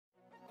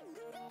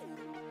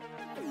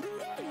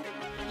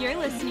You're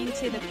listening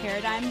to the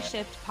Paradigm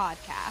Shift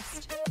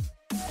Podcast.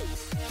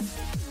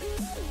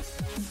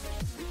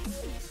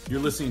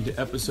 You're listening to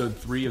episode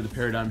 3 of the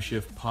Paradigm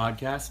Shift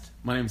Podcast.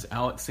 My name is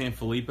Alex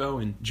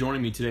Sanfilippo, and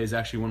joining me today is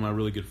actually one of my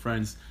really good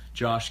friends,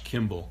 Josh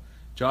Kimball.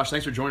 Josh,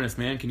 thanks for joining us,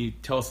 man. Can you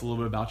tell us a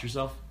little bit about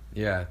yourself?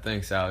 Yeah,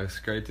 thanks, Alex.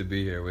 Great to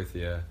be here with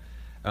you.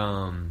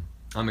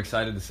 I'm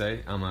excited to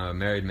say I'm a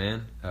married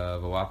man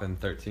of a whopping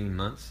 13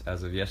 months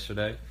as of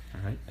yesterday. All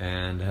right.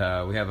 And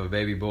we have a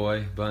baby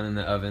boy, bun in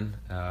the oven,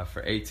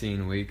 for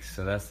 18 weeks.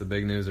 So that's the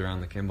big news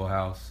around the Kimball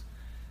house.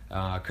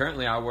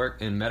 Currently, I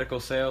work in medical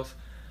sales,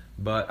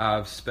 but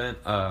I've spent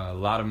a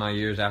lot of my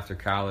years after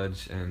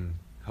college and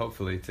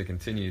hopefully to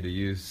continue to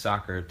use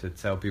soccer to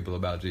tell people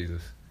about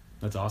Jesus.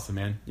 That's awesome,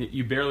 man.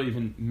 You barely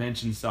even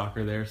mentioned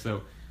soccer there.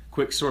 So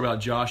quick story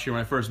about Josh here.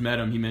 When I first met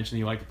him, he mentioned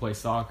he liked to play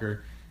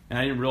soccer. And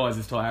I didn't realize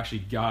this until I actually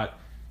got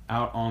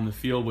out on the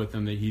field with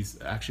him that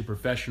he's actually a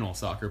professional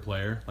soccer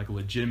player, like a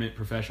legitimate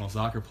professional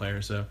soccer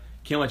player. So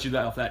can't let you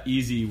off that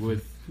easy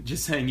with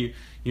just saying you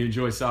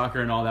enjoy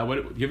soccer and all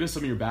that. Give us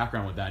some of your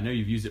background with that. I know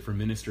you've used it for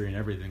ministry and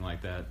everything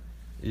like that.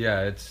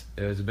 Yeah,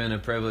 it's been a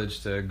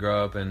privilege to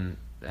grow up and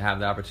have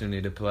the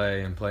opportunity to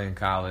play in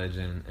college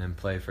and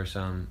play for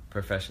some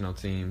professional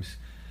teams.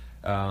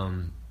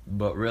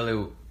 But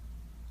really,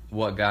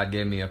 what God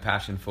gave me a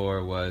passion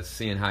for was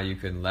seeing how you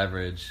could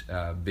leverage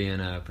being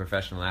a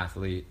professional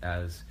athlete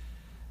as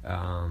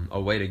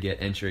a way to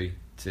get entry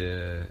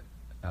to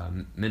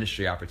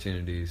ministry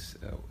opportunities.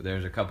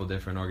 There's a couple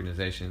different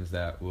organizations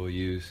that will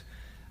use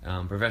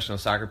professional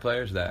soccer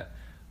players that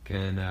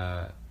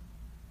can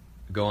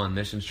go on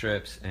mission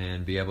trips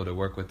and be able to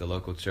work with the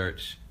local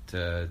church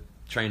to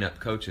train up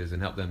coaches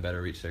and help them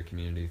better reach their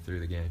community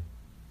through the game.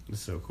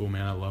 It's so cool,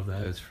 man. I love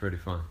that. It's pretty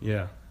fun.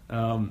 Yeah.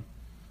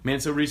 Man,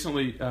 so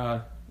recently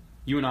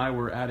you and I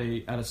were at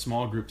a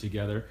small group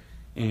together,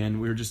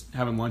 and we were just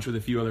having lunch with a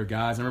few other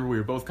guys. I remember we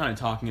were both kind of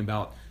talking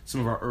about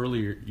some of our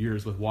earlier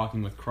years with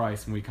walking with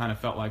Christ, and we kind of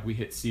felt like we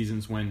hit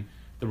seasons when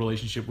the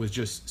relationship was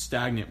just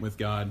stagnant with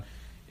God.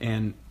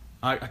 And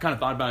I kind of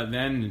thought about it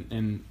then,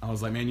 and I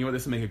was like, man, you know what,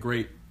 this will make a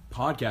great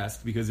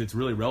podcast because it's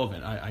really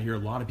relevant. I hear a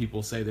lot of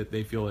people say that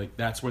they feel like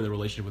that's where the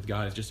relationship with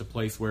God is just a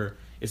place where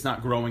it's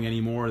not growing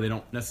anymore. They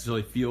don't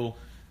necessarily feel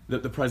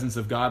the presence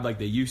of God like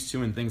they used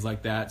to and things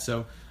like that.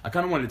 So I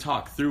kind of wanted to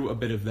talk through a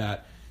bit of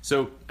that.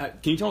 So can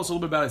you tell us a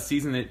little bit about a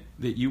season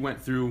that you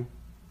went through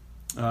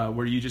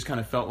where you just kind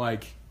of felt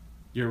like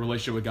your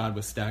relationship with God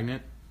was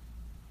stagnant?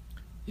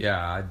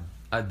 Yeah,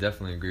 I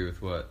definitely agree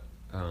with what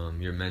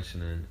you're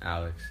mentioning,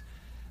 Alex.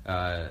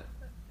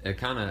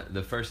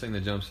 The first thing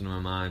that jumps into my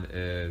mind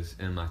is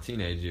in my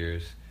teenage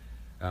years,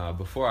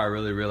 before I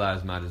really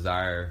realized my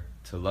desire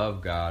to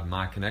love God,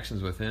 my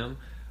connections with Him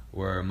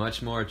were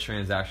much more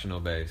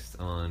transactional based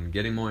on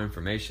getting more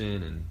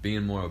information and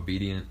being more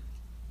obedient.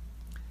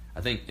 I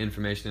think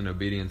information and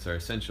obedience are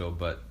essential,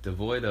 but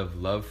devoid of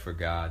love for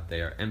God, they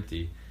are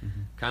empty.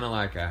 Mm-hmm. Kind of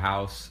like a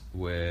house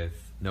with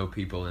no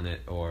people in it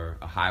or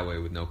a highway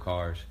with no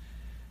cars.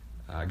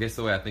 I guess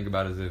the way I think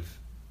about it is if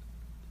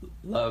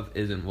love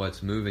isn't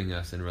what's moving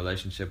us in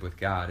relationship with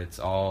God, it's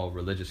all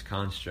religious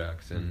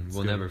constructs, and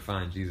we'll never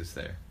find Jesus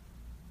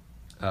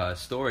there.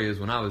 Story is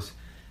when I was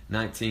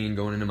 19,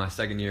 going into my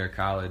second year of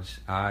college,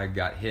 I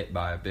got hit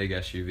by a big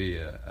SUV,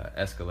 a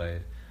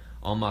Escalade,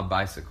 on my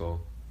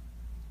bicycle.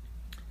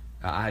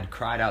 I had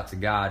cried out to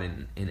God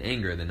in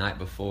anger the night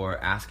before,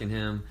 asking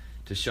Him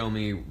to show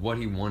me what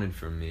He wanted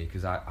from me,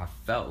 because I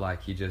felt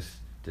like He just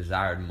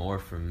desired more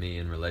from me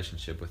in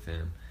relationship with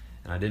Him,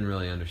 and I didn't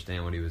really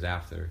understand what He was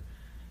after.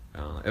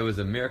 It was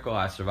a miracle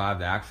I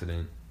survived the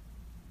accident.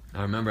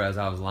 I remember as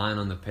I was lying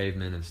on the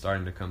pavement and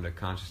starting to come to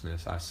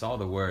consciousness, I saw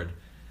the word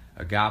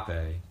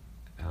agape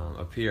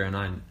appear,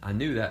 and I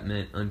knew that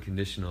meant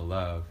unconditional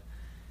love.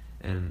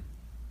 And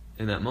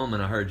in that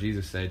moment I heard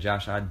Jesus say,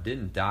 "Josh, I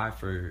didn't die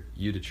for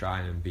you to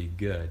try and be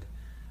good.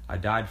 I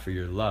died for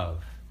your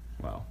love.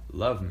 Wow.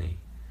 Love me."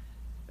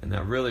 And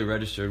that really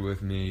registered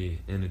with me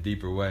in a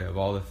deeper way of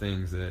all the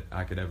things that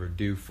I could ever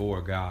do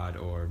for God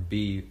or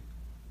be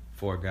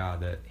for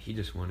God, that He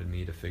just wanted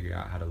me to figure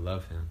out how to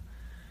love Him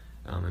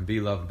and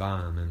be loved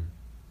by Him. And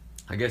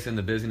I guess in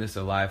the busyness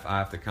of life, I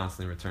have to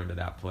constantly return to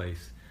that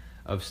place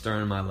of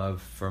stirring my love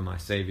for my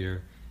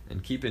Savior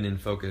and keeping in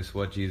focus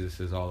what Jesus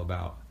is all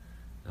about.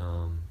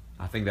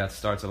 I think that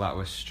starts a lot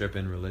with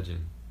stripping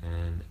religion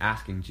and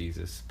asking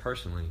Jesus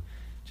personally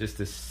just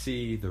to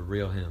see the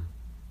real Him.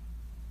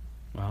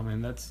 Wow,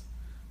 man, that's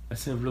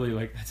a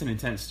really that's an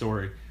intense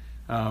story.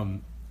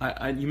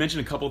 You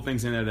mentioned a couple of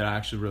things in there that I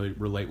actually really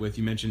relate with.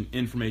 You mentioned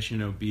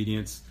information and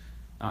obedience.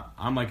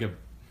 I'm like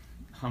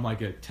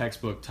a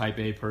textbook type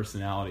A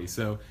personality.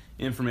 So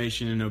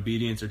information and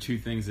obedience are two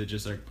things that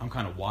just I'm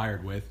kind of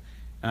wired with.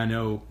 And I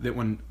know that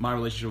when my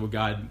relationship with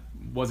God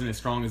wasn't as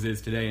strong as it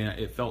is today, and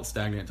it felt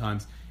stagnant at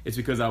times, it's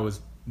because I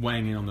was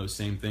weighing in on those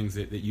same things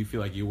that you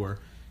feel like you were.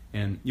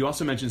 And you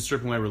also mentioned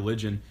stripping away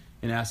religion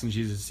and asking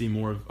Jesus to see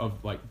more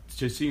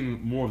seeing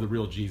more of the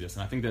real Jesus.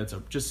 And I think that's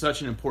just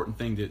such an important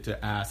thing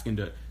to ask and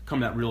to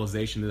come to that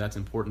realization that that's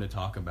important to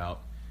talk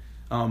about.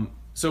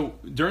 So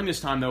during this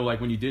time, though,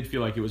 like when you did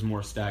feel like it was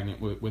more stagnant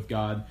with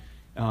God,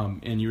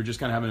 and you were just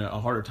kind of having a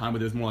harder time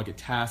with it, it was more like a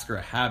task or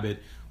a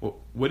habit,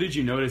 what did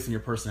you notice in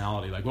your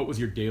personality? Like, what was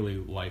your daily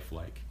life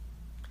like?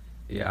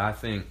 Yeah, I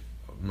think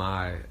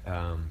my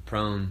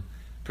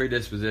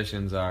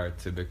predispositions are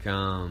to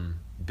become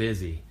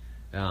busy.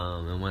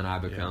 And when I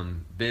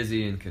become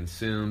busy and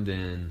consumed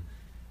in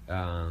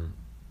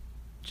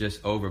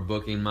just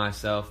overbooking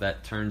myself,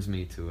 that turns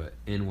me to an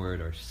inward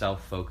or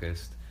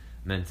self-focused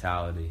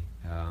mentality.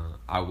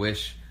 I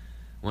wish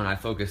when I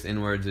focused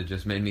inwards it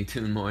just made me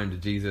tune more into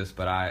Jesus,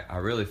 but I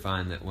really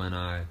find that when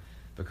I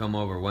become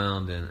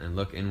overwhelmed and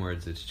look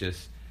inwards, it's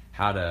just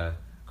how to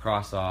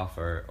cross off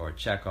or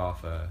check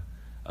off a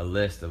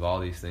list of all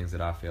these things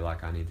that I feel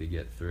like I need to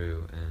get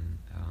through, and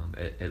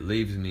it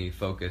leaves me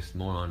focused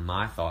more on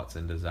my thoughts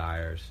and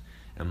desires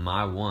and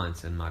my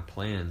wants and my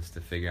plans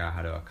to figure out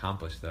how to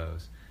accomplish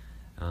those,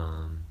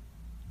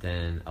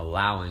 than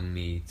allowing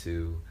me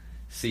to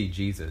see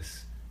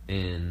Jesus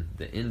in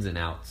the ins and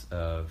outs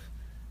of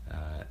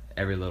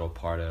every little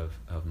part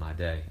of my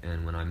day.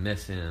 And when I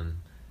miss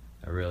him,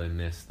 I really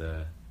miss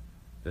the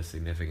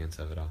significance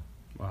of it all.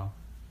 Wow.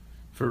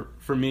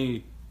 For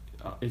me,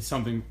 it's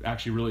something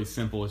actually really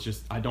simple. It's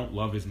just I don't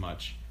love as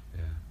much.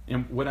 Yeah.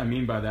 And what I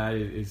mean by that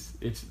is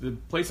it's the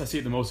place I see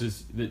it the most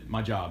is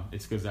my job.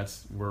 It's because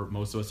that's where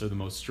most of us are the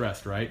most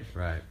stressed, right?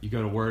 Right. You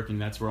go to work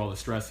and that's where all the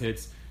stress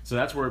hits. So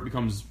that's where it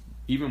becomes,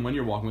 even when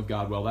you're walking with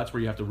God well, that's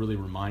where you have to really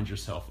remind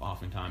yourself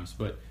oftentimes.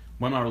 But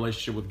when my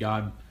relationship with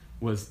God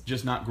was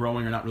just not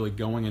growing or not really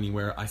going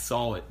anywhere, I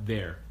saw it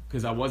there.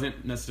 Because I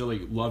wasn't necessarily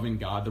loving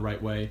God the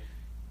right way,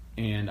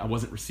 and I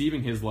wasn't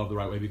receiving his love the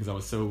right way because I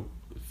was so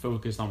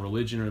focused on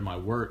religion or my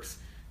works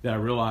that I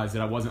realized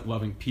that I wasn't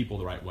loving people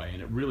the right way.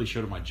 And it really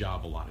showed at my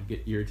job a lot. I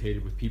get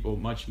irritated with people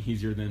much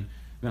easier than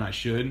I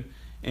should.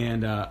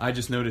 And I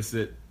just noticed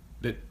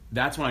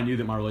that's when I knew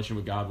that my relationship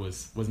with God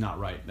was not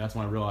right. That's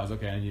when I realized,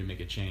 okay, I need to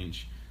make a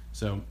change.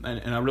 So,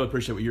 and I really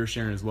appreciate what you're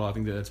sharing as well. I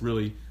think that's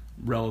really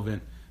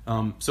relevant.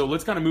 So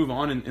let's kind of move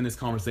on in this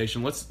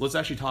conversation. Let's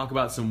actually talk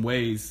about some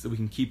ways that we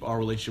can keep our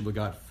relationship with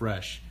God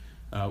fresh.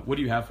 What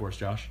do you have for us,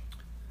 Josh?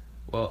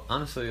 Well,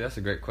 honestly, that's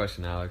a great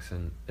question, Alex,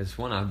 and it's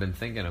one I've been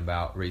thinking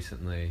about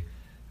recently.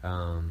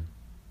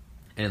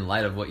 In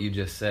light of what you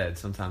just said,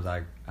 sometimes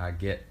I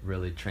get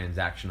really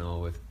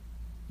transactional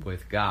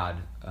with God,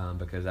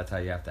 because that's how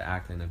you have to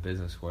act in a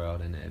business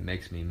world, and it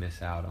makes me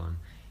miss out on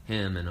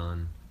him and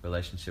on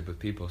relationship with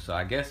people. So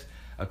I guess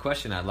a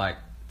question I'd like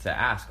to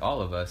ask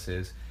all of us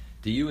is,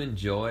 do you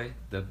enjoy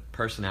the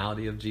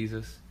personality of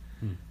Jesus?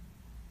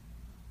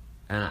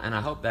 And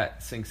I hope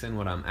that sinks in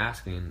what I'm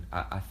asking.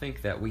 I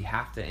think that we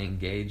have to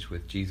engage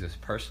with Jesus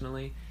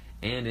personally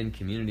and in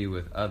community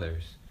with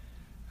others.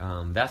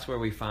 That's where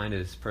we find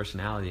his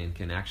personality and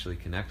can actually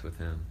connect with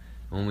him.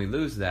 When we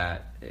lose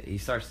that, he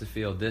starts to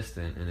feel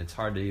distant, and it's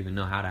hard to even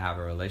know how to have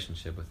a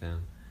relationship with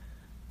him.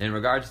 In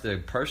regards to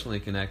personally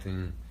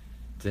connecting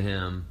to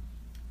him,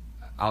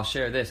 I'll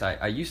share this.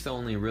 I used to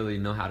only really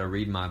know how to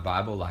read my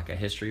Bible like a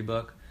history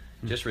book,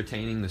 just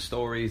retaining the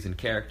stories and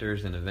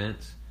characters and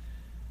events.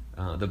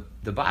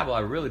 The Bible, I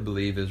really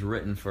believe, is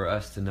written for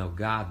us to know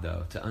God,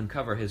 though, to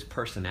uncover his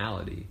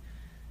personality.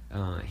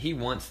 He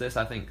wants this,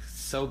 I think,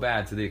 so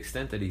bad, to the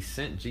extent that he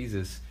sent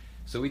Jesus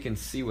so we can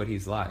see what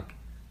he's like.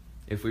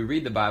 If we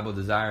read the Bible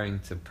desiring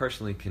to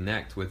personally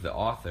connect with the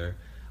author,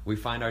 we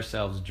find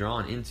ourselves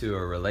drawn into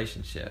a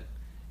relationship,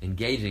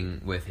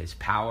 engaging with his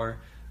power,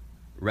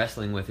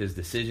 wrestling with his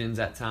decisions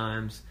at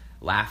times,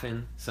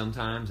 laughing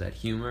sometimes at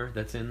humor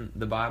that's in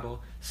the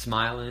Bible,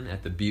 smiling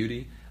at the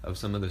beauty of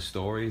some of the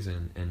stories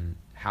and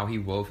how he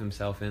wove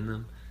himself in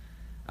them.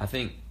 I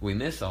think we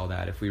miss all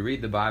that. If we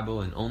read the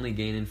Bible and only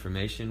gain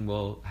information,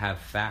 we'll have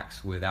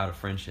facts without a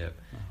friendship.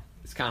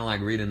 It's kind of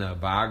like reading a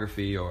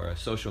biography or a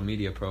social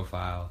media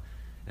profile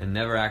and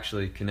never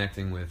actually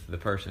connecting with the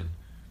person.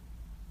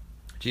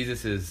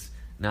 Jesus is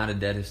not a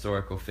dead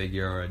historical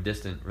figure or a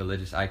distant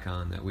religious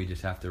icon that we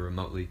just have to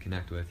remotely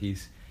connect with.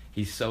 He's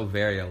so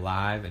very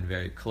alive and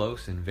very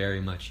close and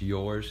very much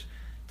yours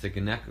to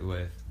connect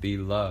with, be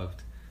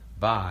loved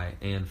by,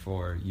 and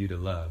for you to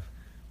love.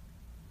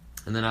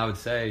 And then I would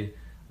say,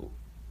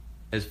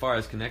 as far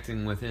as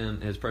connecting with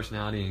him, his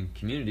personality and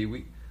community,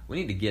 we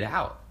need to get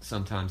out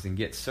sometimes and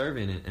get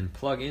serving and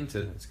plug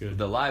into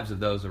the lives of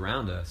those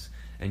around us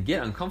and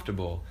get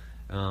uncomfortable.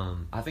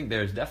 I think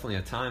there's definitely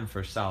a time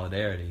for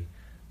solidarity,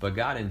 but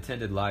God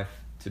intended life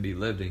to be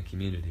lived in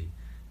community,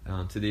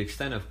 to the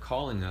extent of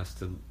calling us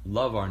to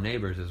love our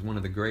neighbors as one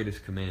of the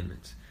greatest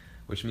commandments,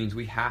 which means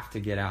we have to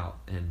get out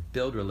and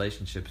build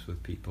relationships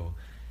with people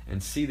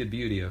and see the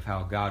beauty of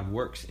how God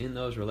works in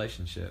those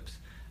relationships,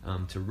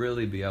 to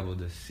really be able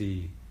to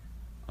see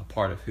a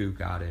part of who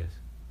God is.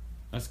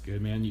 That's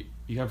good, man.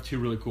 You have two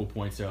really cool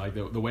points there. Like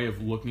the way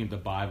of looking at the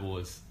Bible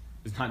is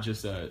not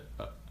just a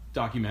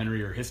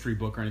documentary or history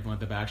book or anything like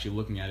that, but actually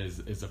looking at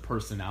it as a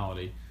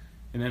personality.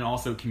 And then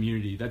also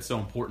community. That's so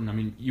important. I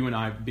mean, you and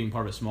I being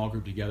part of a small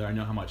group together, I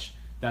know how much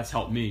that's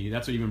helped me.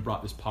 That's what even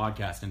brought this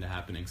podcast into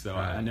happening. So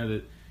right. I know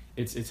that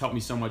it's helped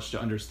me so much to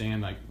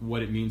understand like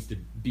what it means to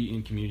be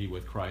in community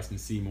with Christ and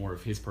see more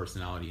of his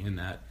personality in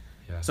that.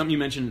 Yeah. Something you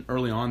mentioned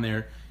early on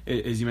there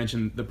is you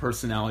mentioned the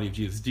personality of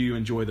Jesus. Do you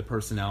enjoy the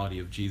personality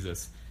of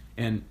Jesus?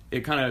 And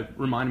it kind of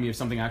reminded me of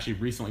something I actually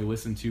recently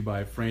listened to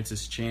by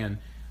Francis Chan.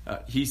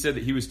 He said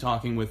that he was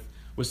talking with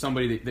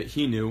somebody that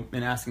he knew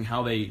and asking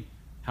how they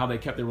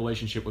kept their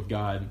relationship with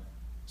God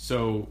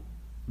so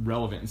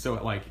relevant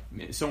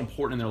and so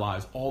important in their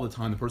lives all the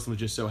time. The person was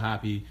just so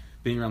happy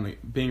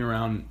being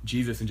around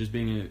Jesus and just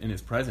being in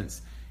his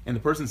presence. And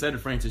the person said to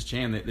Francis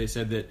Chan that they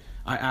said that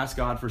I ask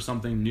God for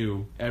something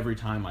new every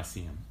time I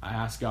see him. I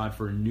ask God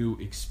for a new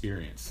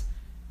experience.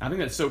 I think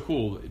that's so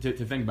cool to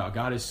think about.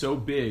 God is so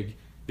big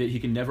that he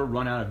can never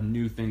run out of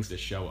new things to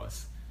show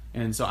us.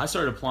 And so I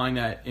started applying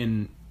that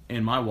in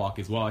my walk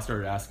as well. I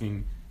started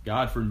asking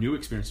God for new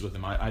experiences with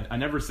him. I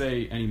never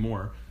say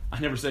anymore. I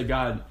never say,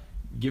 God,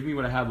 give me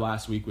what I had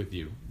last week with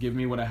you. Give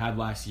me what I had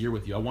last year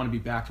with you. I want to be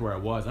back to where I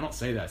was. I don't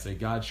say that. I say,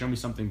 God, show me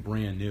something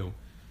brand new.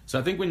 So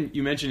I think when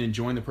you mentioned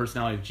enjoying the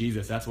personality of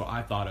Jesus, that's what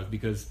I thought of,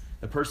 because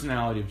the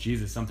personality of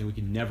Jesus is something we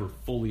can never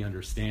fully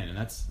understand, and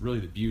that's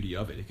really the beauty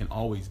of it. It can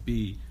always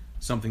be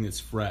something that's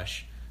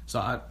fresh.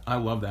 So I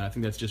love that. I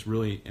think that's just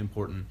really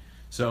important.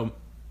 So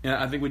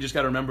I think we just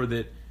got to remember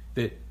that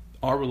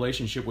our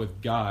relationship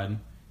with God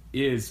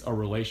is a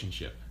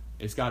relationship.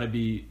 It's got to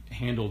be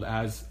handled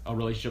as a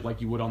relationship like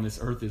you would on this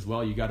earth as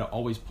well. You got to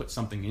always put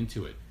something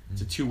into it.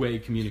 It's a two-way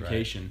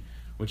communication,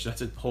 which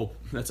that's a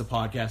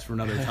podcast for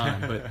another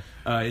time.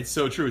 But it's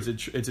so true.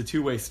 It's a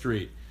two-way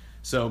street.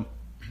 So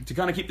to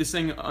kind of keep this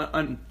thing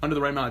under the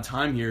right amount of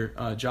time here,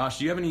 Josh,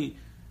 do you have any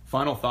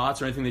final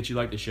thoughts or anything that you'd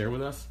like to share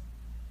with us?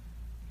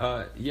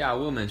 Yeah, I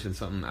will mention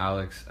something,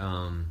 Alex.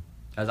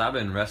 As I've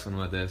been wrestling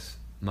with this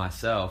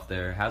myself,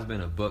 there has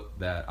been a book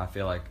that I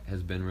feel like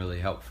has been really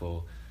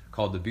helpful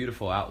called The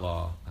Beautiful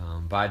Outlaw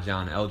by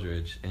John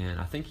Eldredge, and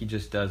I think he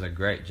just does a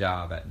great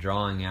job at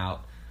drawing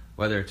out,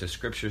 whether it's a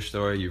scripture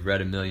story you've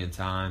read a million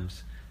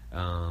times,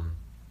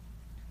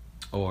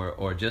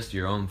 or just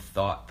your own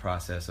thought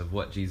process of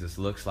what Jesus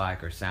looks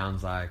like or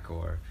sounds like,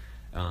 or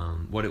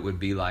what it would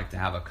be like to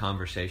have a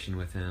conversation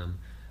with him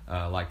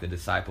like the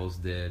disciples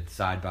did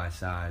side by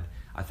side.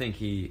 I think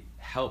he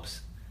helps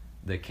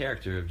the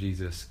character of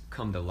Jesus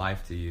come to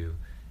life to you,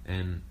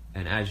 and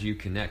as you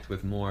connect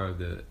with more of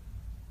the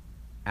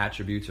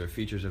attributes or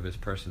features of his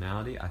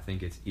personality, I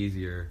think it's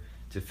easier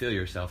to feel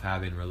yourself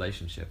having a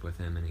relationship with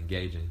him and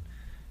engaging.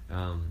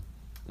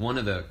 One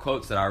of the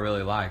quotes that I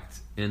really liked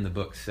in the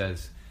book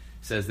says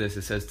this.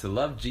 It says, "To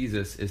love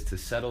Jesus is to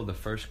settle the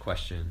first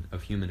question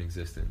of human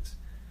existence,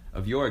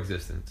 of your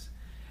existence.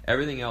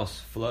 Everything else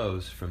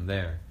flows from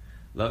there.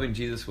 Loving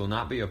Jesus will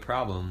not be a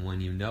problem when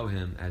you know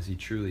him as he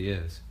truly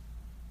is.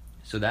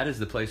 So that is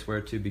the place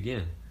where to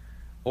begin,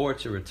 or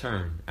to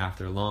return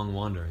after long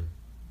wandering."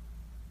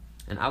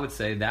 And I would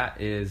say that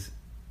is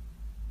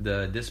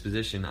the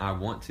disposition I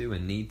want to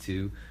and need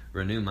to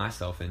renew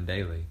myself in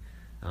daily.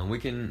 We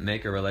can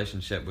make a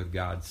relationship with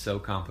God so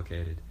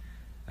complicated.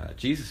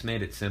 Jesus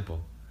made it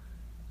simple.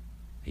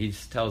 He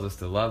just tells us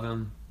to love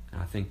him,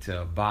 and I think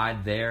to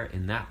abide there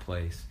in that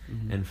place,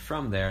 and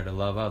from there to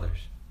love others.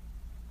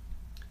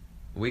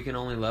 We can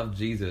only love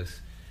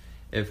Jesus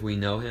if we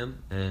know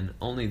him, and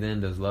only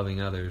then does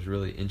loving others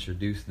really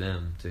introduce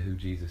them to who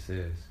Jesus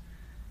is.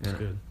 That's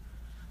good.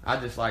 I'd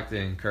just like to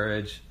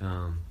encourage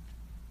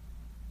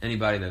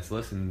anybody that's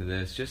listening to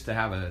this just to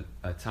have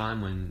a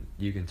time when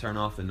you can turn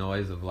off the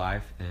noise of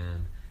life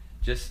and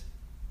just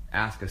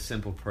ask a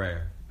simple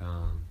prayer.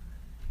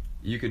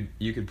 You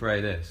could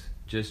pray this: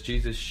 just,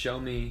 Jesus, show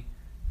me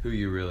who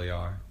you really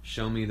are.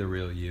 Show me the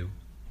real you.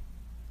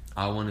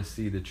 I want to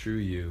see the true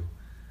you.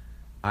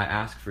 I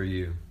ask for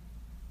you.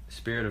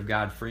 Spirit of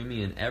God, free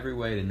me in every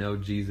way to know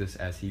Jesus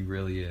as he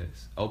really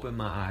is. Open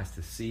my eyes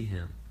to see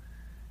him.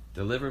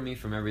 Deliver me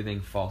from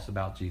everything false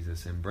about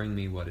Jesus and bring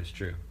me what is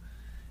true.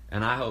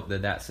 And I hope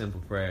that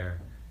simple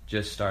prayer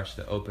just starts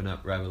to open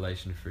up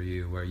revelation for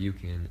you, where you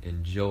can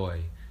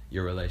enjoy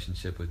your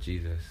relationship with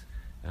Jesus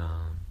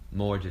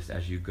more just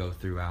as you go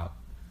throughout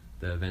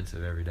the events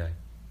of every day.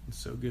 It's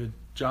so good.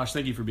 Josh,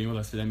 thank you for being with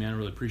us today, man. I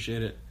really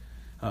appreciate it.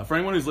 For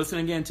anyone who's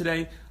listening again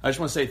today, I just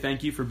want to say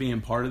thank you for being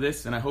part of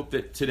this, and I hope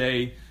that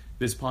today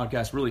this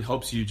podcast really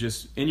helps you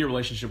just in your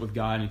relationship with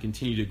God and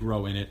continue to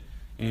grow in it.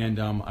 And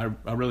I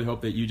really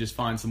hope that you just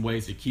find some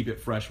ways to keep it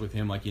fresh with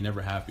him like you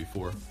never have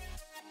before.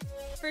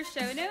 For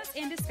show notes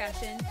and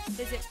discussion,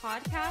 visit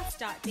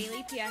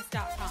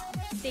podcast.dailyps.com.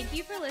 Thank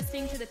you for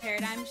listening to the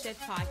Paradigm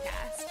Shift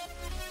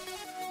Podcast.